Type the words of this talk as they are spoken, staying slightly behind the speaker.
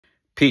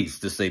Peace.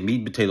 This is a Meat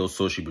and Potato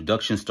Social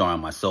Production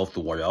starring myself, the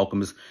Warrior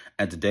Alchemist,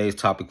 and today's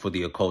topic for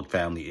the occult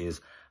family is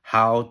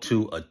how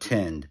to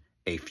attend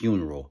a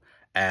funeral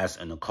as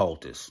an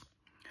occultist.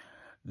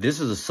 This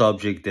is a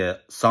subject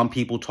that some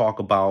people talk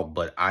about,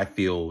 but I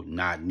feel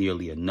not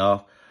nearly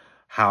enough,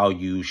 how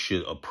you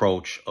should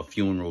approach a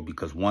funeral,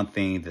 because one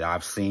thing that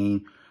I've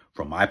seen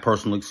from my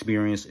personal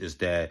experience is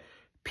that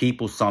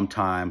people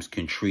sometimes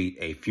can treat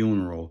a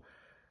funeral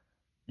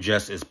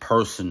just as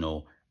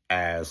personal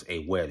as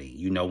a wedding.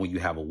 You know, when you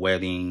have a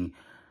wedding,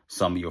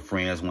 some of your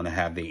friends want to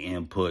have their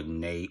input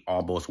and they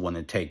almost want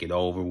to take it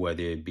over,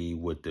 whether it be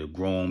with the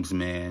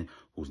groomsman,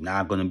 who's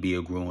not going to be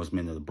a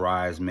groomsman, or the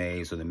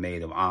bridesmaids or the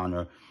maid of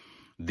honor.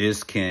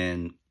 This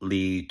can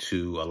lead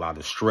to a lot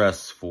of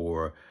stress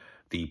for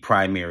the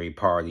primary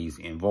parties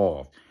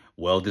involved.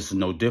 Well, this is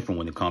no different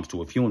when it comes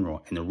to a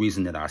funeral. And the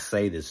reason that I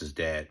say this is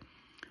that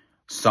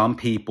some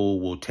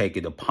people will take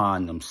it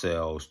upon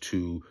themselves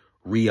to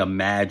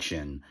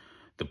reimagine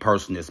the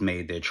person that's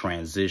made their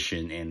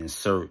transition and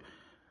insert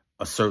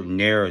a certain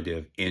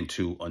narrative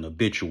into an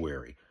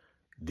obituary.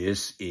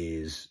 This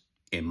is,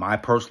 in my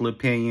personal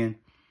opinion,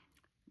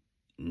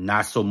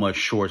 not so much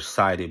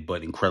short-sighted,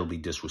 but incredibly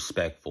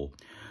disrespectful.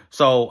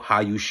 So how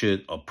you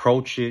should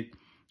approach it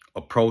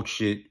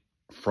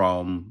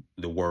from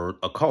the word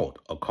occult.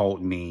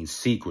 Occult means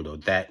secret, or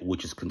that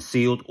which is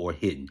concealed or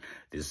hidden.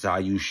 This is how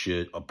you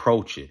should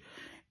approach it.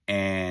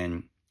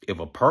 And if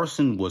a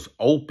person was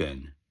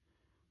open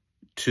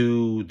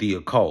to the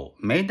occult,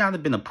 may not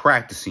have been a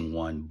practicing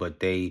one, but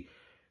they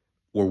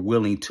were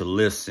willing to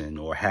listen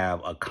or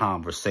have a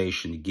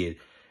conversation to get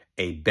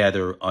a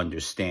better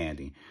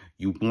understanding,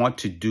 you want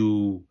to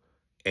do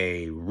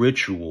a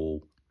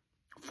ritual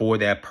for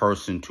that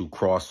person to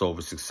cross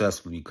over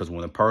successfully, because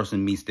when a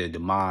person meets their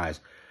demise,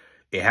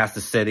 it has to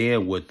set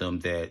in with them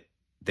that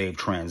they've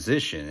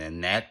transitioned,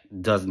 and that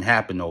doesn't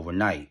happen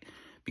overnight,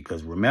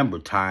 because remember,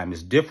 time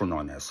is different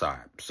on that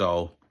side.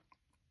 So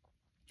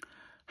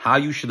how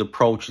you should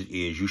approach it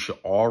is you should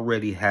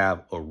already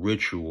have a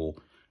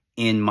ritual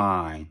in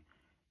mind.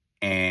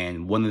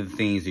 And one of the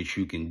things that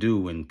you can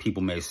do, and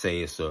people may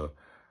say it's a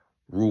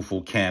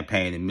rueful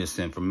campaign and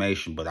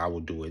misinformation, but I will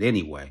do it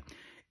anyway,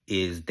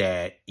 is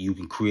that you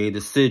can create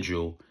a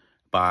sigil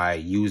by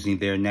using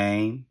their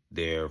name,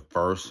 their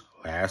first,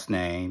 last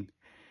name,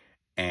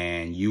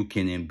 and you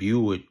can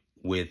imbue it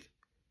with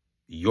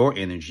your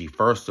energy,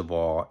 first of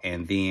all,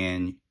 and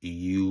then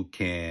you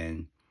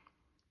can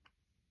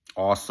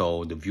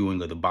also, the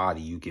viewing of the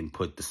body, you can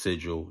put the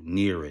sigil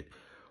near it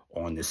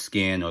on the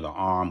skin or the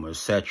arm, or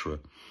etc.,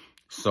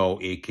 so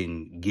it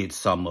can get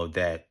some of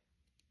that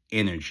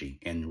energy.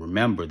 And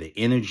remember, the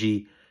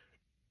energy,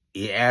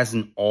 it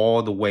hasn't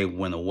all the way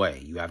went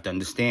away. You have to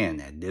understand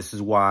that. This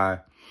is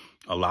why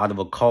a lot of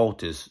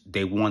occultists,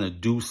 they want to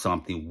do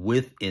something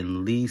with at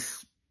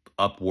least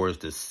upwards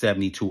to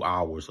 72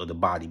 hours of the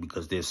body,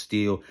 because there's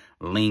still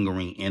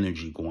lingering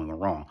energy going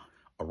around.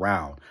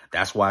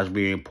 That's why it's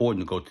very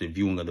important to go to the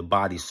viewing of the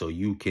body, so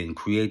you can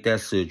create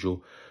that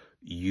sigil.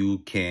 You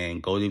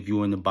can go to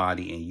viewing the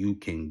body and you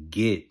can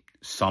get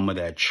some of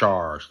that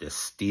charge that's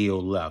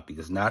still left,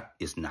 because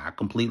it's not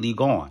completely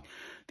gone.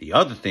 The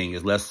other thing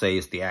is, let's say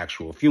it's the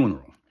actual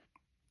funeral.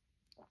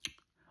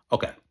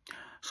 Okay,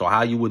 so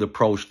how you would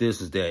approach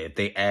this is that if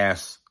they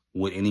ask,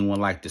 would anyone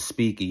like to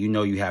speak, and you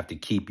know you have to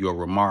keep your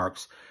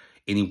remarks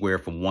anywhere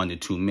from 1 to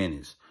 2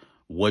 minutes.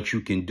 What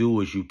you can do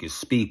is you can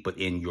speak, but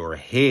in your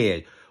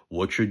head,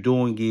 what you're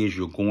doing is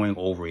you're going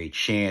over a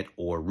chant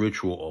or a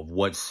ritual of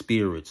what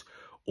spirits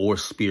or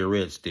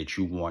spirits that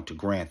you want to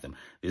grant them.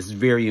 This is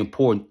very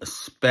important,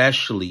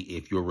 especially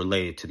if you're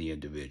related to the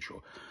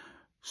individual.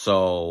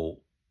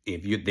 So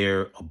if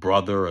they're a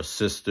brother, a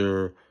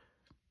sister,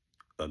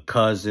 a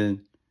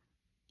cousin,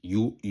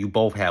 you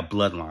both have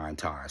bloodline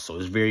ties. So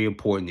it's very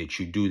important that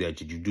you do that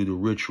you do the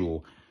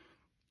ritual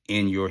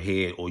in your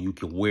head, or you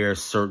can wear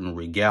certain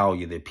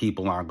regalia that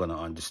people aren't going to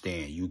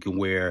understand. You can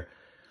wear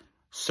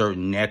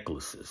certain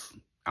necklaces.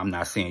 I'm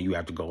not saying you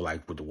have to go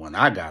like with the one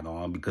I got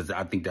on, because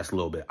I think that's a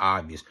little bit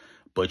obvious,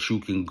 but you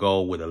can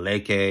go with a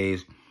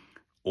lekes,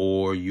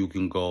 or you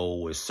can go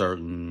with a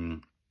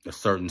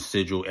certain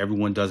sigil.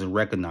 Everyone doesn't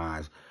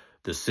recognize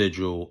the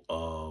sigil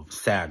of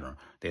Saturn.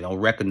 They don't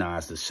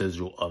recognize the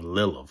sigil of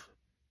Lilith.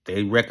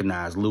 They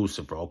recognize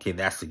Lucifer. Okay,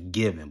 that's a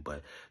given.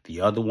 But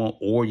the other one,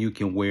 or you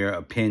can wear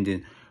a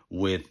pendant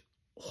with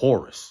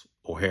Horus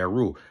or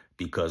Heru,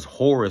 because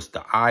Horus,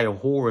 the eye of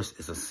Horus,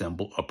 is a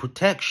symbol of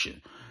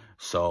protection.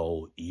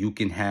 So you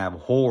can have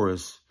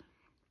Horus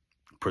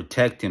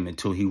protect him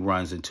until he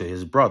runs into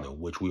his brother,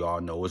 which we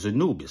all know is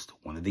Anubis,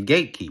 one of the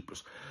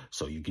gatekeepers.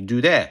 So you can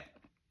do that.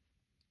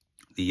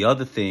 The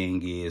other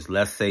thing is,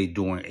 let's say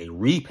during a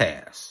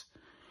repast,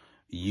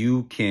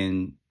 you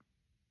can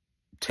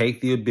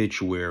take the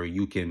obituary,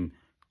 you can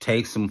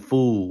take some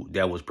food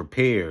that was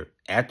prepared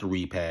at the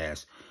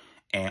repast,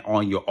 and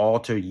on your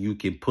altar, you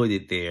can put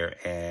it there,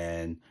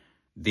 and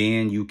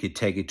then you could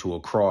take it to a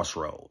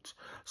crossroads.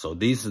 So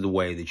this is the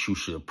way that you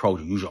should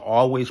approach it. You should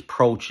always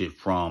approach it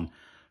from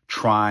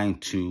trying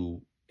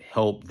to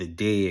help the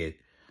dead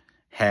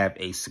have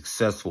a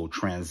successful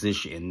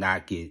transition and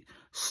not get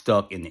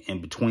stuck in the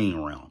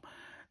in-between realm.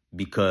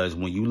 Because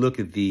when you look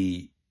at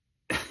the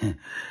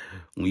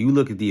when you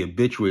look at the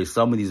obituaries,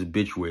 some of these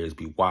obituaries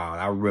be wild.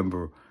 I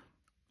remember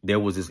there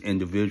was this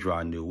individual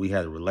I knew. We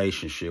had a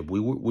relationship. We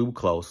were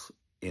close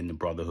in the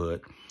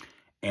brotherhood.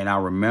 And I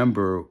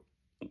remember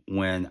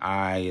when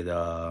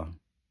I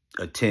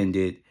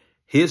attended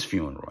his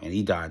funeral, and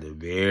he died at a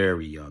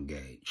very young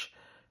age,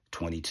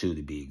 22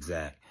 to be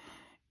exact.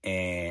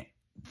 And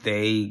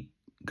they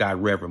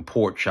got Reverend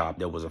Porkchop.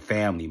 There was a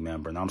family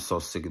member, and I'm so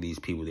sick of these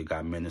people that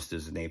got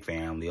ministers in their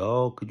family.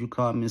 Oh, could you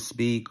come and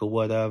speak or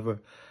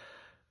whatever?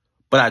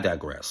 But I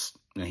digress.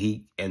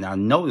 And I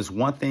noticed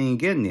one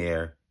thing in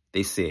there.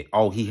 They said,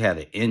 oh, he had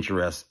an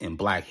interest in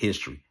Black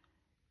history.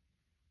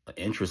 An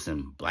interest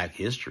in Black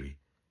history?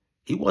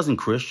 He wasn't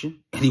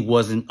Christian, and he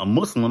wasn't a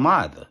Muslim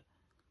either.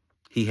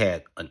 He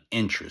had an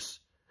interest.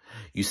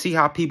 You see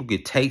how people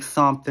could take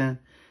something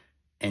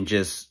and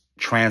just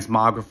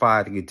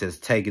transmogrify it, and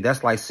just take it.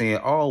 That's like saying,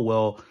 oh,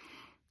 well,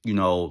 you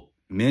know,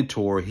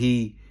 Mentor,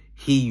 he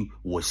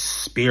was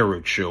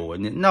spiritual.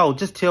 And no,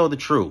 just tell the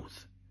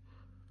truth.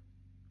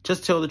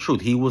 Just tell the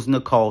truth. He was an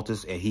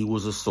occultist and he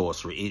was a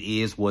sorcerer. It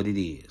is what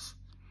it is.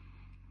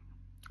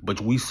 But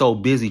we so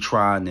busy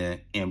trying to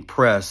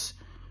impress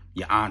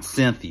your Aunt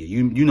Cynthia.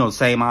 You know the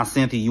same Aunt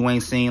Cynthia you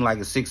ain't seen like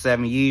in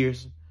 6-7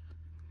 years?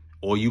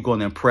 Or you going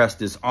to impress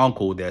this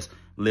uncle that's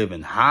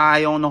living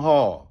high on the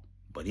hall,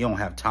 but he don't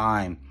have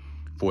time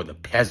for the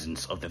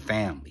peasants of the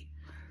family.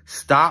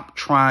 Stop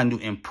trying to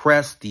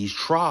impress these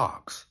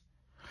trogs.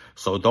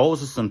 So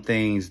those are some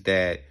things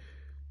that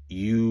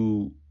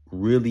you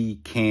really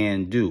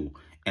can do.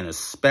 And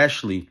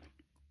especially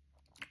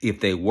if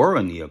they were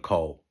in the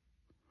occult,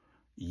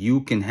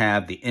 you can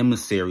have the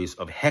emissaries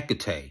of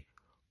Hecate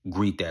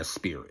greet that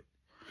spirit.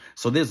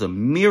 So there's a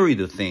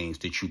myriad of things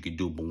that you could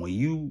do. But when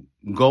you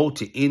go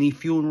to any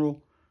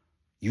funeral,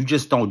 you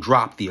just don't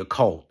drop the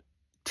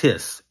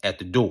occultist at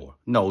the door.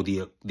 No,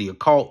 the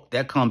occult,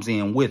 that comes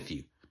in with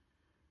you.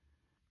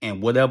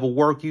 And whatever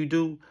work you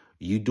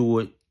do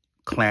it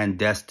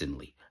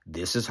clandestinely.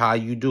 This is how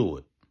you do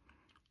it.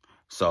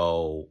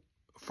 So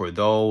for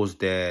those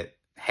that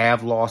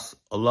have lost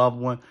a loved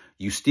one,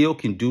 you still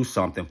can do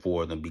something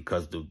for them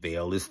because the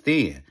veil is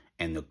thin.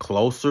 And the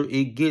closer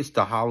it gets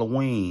to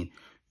Halloween,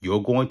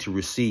 you're going to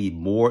receive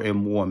more and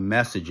more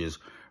messages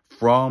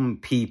from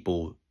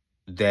people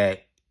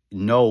that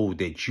know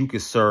that you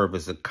can serve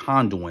as a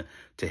conduit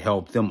to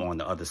help them on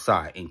the other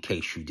side. In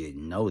case you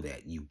didn't know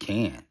that, you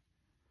can.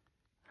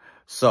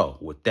 So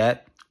with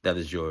that, that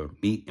is your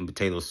meat and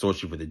potatoes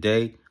sorcery for the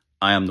day.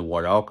 I am the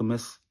Water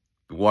Alchemist.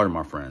 Be water,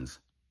 my friends.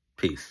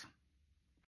 Peace.